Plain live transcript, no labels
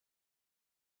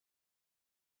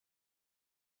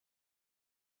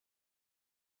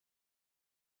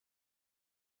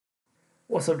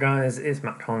What's up guys, it's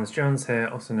Matt Collins-Jones here,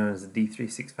 also known as the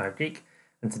D365 Geek,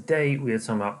 and today we are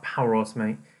talking about Power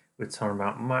Automate, we're talking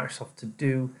about Microsoft To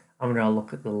Do, and we're going to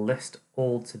look at the list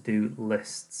all to-do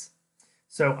lists.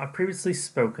 So I've previously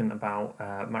spoken about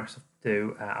Microsoft To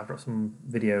Do. I've got some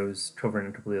videos covering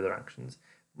a couple of the other actions.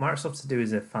 Microsoft To Do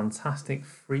is a fantastic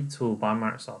free tool by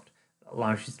Microsoft that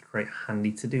allows you to create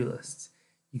handy to-do lists.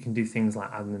 You can do things like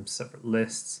add them to separate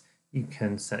lists, you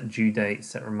can set due dates,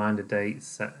 set reminder dates,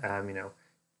 set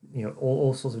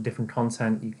all sorts of different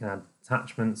content. You can add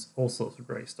attachments, all sorts of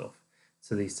great stuff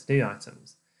to these to-do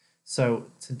items. So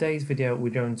today's video, we're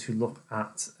going to look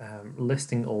at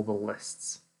listing all the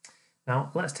lists. Now,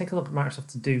 let's take a look at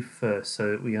Microsoft To Do first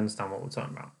so that we understand what we're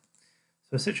talking about. So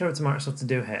we'll switch over to Microsoft To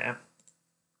Do here.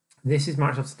 This is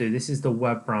Microsoft To Do. This is the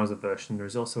web browser version. There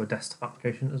is also a desktop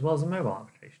application as well as a mobile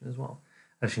application as well,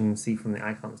 as you can see from the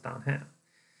icons down here.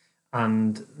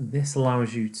 And this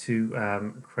allows you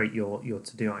to create your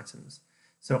to-do items.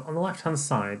 So on the left-hand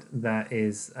side, there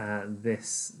is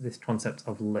this concept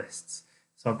of lists.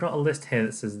 So I've got a list here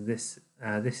that says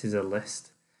this is a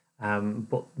list,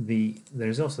 but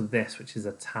there's also this, which is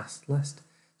a task list.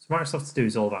 So Microsoft To Do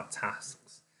is all about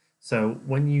tasks. So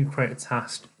when you create a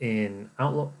task in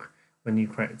Outlook, when you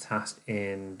create a task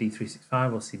in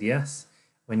D365 or CDS,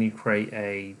 when you create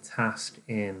a task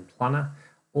in Planner,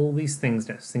 all these things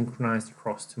get synchronized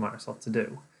across to Microsoft To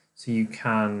Do. So you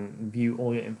can view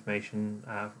all your information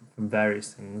from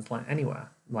various things, like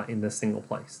anywhere, like in this single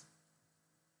place.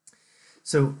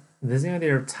 So there's the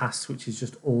idea of tasks, which is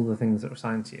just all the things that are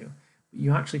assigned to you. But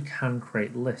you actually can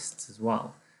create lists as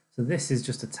well. So this is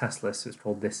just a test list, so it's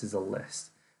called This Is a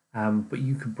List. But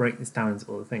you could break this down into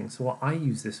other things. So what I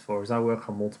use this for is I work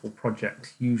on multiple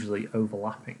projects, usually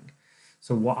overlapping.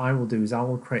 So what I will do is I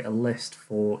will create a list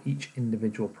for each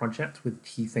individual project with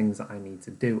key things that I need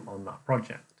to do on that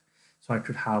project. So I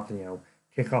could have,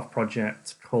 kick off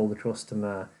project, call the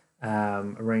customer,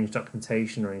 arrange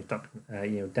documentation, arrange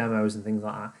demos and things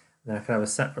like that. And then I could have a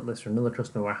separate list for another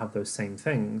customer where I have those same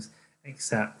things,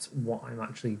 except what I'm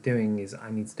actually doing is I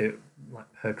need to do it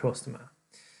like per customer.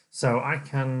 So I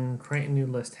can create a new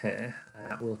list here.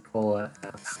 We'll call it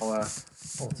a Power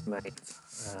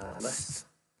Automate list.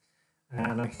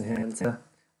 And I can hit enter,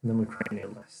 and then we create a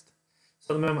new list.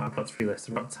 So at the moment I've got three lists.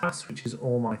 I've got tasks, which is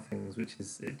all my things, which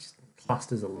is it's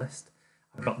classed as a list.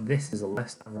 I've got this as a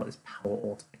list, and I've got this Power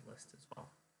Automate list as well.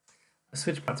 Let's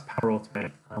switch back to Power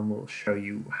Automate, and we'll show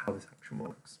you how this action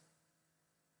works.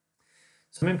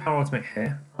 So I'm in Power Automate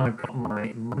here. I've got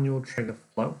my manual trigger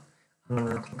flow, and I'm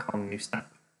going to click on New Step.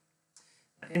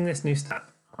 In this new step,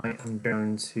 I am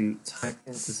going to type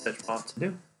into the search bar To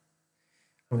Do.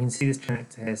 We can see this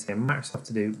connected here saying Microsoft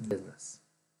To Do Business.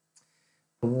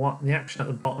 The action at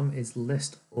the bottom is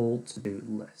list all to-do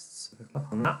lists. So if we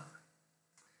click on that,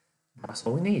 that's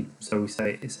all we need. So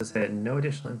it says here, no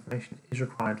additional information is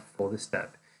required for this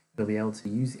step. You'll be able to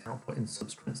use the output in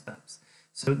subsequent steps.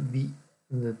 So the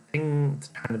thing to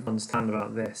kind of understand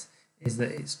about this is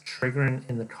that it's triggering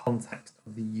in the context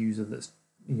of the user that's,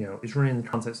 it's running in the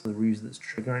context of the user that's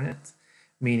triggering it,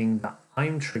 meaning that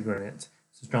I'm triggering it.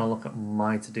 So it's going to look at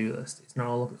my to-do list. It's not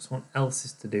going to look at someone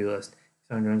else's to-do list.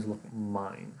 It's only going to look at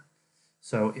mine.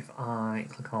 So if I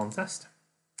click on test,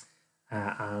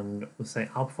 and we'll say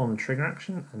I'll perform the trigger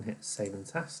action and hit save and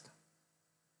test.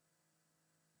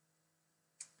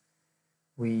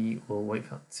 We will wait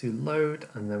for that to load,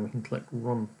 and then we can click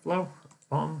run flow at the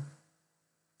bottom.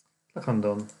 Click on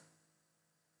done.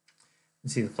 You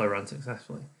see the flow run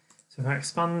successfully. So if I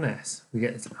expand this, we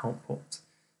get this output.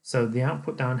 So the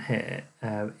output down here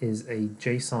is a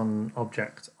JSON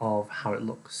object of how it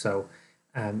looks. So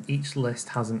each list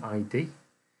has an ID, it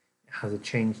has a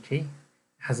change key, it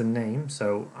has a name.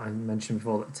 So I mentioned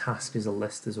before that task is a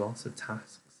list as well. So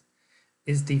tasks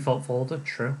is default folder,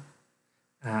 true.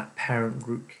 Parent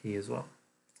group key as well.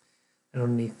 And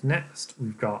underneath next,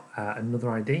 we've got another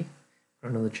ID,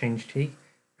 got another change key,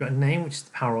 we've got a name, which is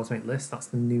the Power Automate list. That's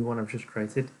the new one I've just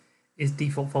created. Is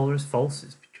default folder is false.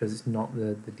 It's because it's not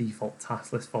the default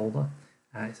task list folder.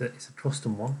 It's a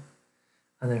custom one.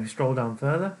 And then if we scroll down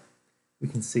further, we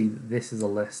can see that this is a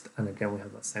list, and again we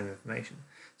have that same information.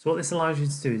 So what this allows you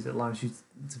to do is it allows you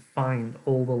to find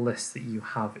all the lists that you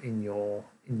have in your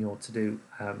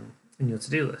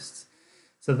to-do lists.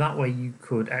 So that way you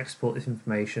could export this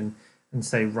information and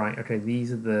say, right, okay,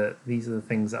 these are the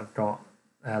things that I've got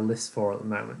lists for at the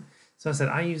moment. So I said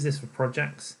I use this for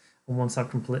projects. And once I've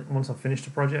finished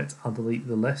a project, I'll delete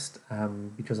the list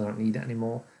because I don't need it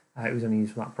anymore. It was only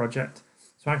used for that project.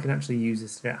 So I can actually use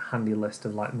this to get a handy list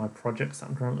of like my projects that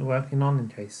I'm currently working on in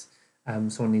case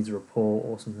someone needs a report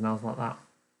or something else like that.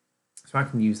 So I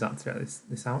can use that to get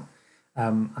this out.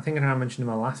 I think I mentioned in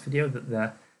my last video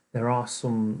that there are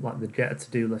some, like the get a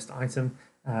to-do list item,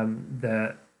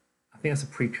 that I think that's a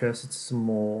precursor to some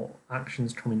more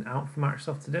actions coming out for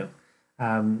Microsoft to do.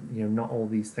 Not all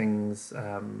these things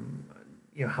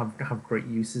have great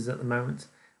uses at the moment,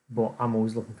 but I'm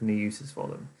always looking for new uses for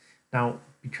them. Now,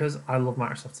 because I love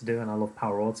Microsoft To Do and I love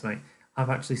Power Automate, I've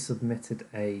actually submitted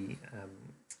a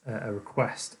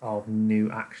request of new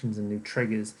actions and new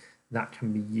triggers that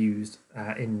can be used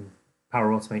in Power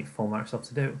Automate for Microsoft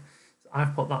To Do. So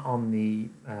I've put that on the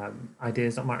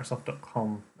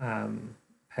ideas.microsoft.com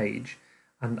page,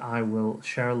 and I will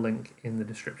share a link in the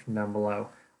description down below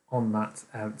on that.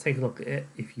 Take a look at it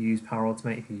if you use Power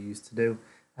Automate, if you use To Do.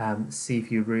 See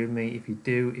if you agree with me. If you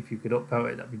do, if you could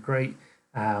upvote it, that'd be great.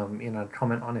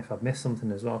 Comment on if I've missed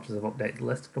something as well, because I've updated the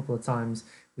list a couple of times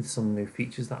with some new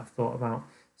features that I've thought about.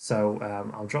 So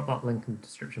I'll drop that link in the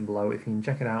description below. If you can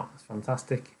check it out, it's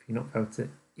fantastic. If you can upvote it,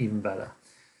 even better.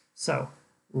 So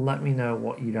let me know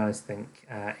what you guys think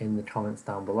in the comments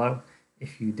down below.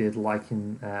 If you did like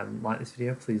this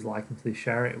video, please like and please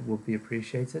share it. It would be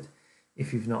appreciated.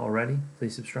 If you've not already,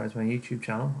 please subscribe to my YouTube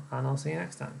channel, and I'll see you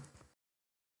next time.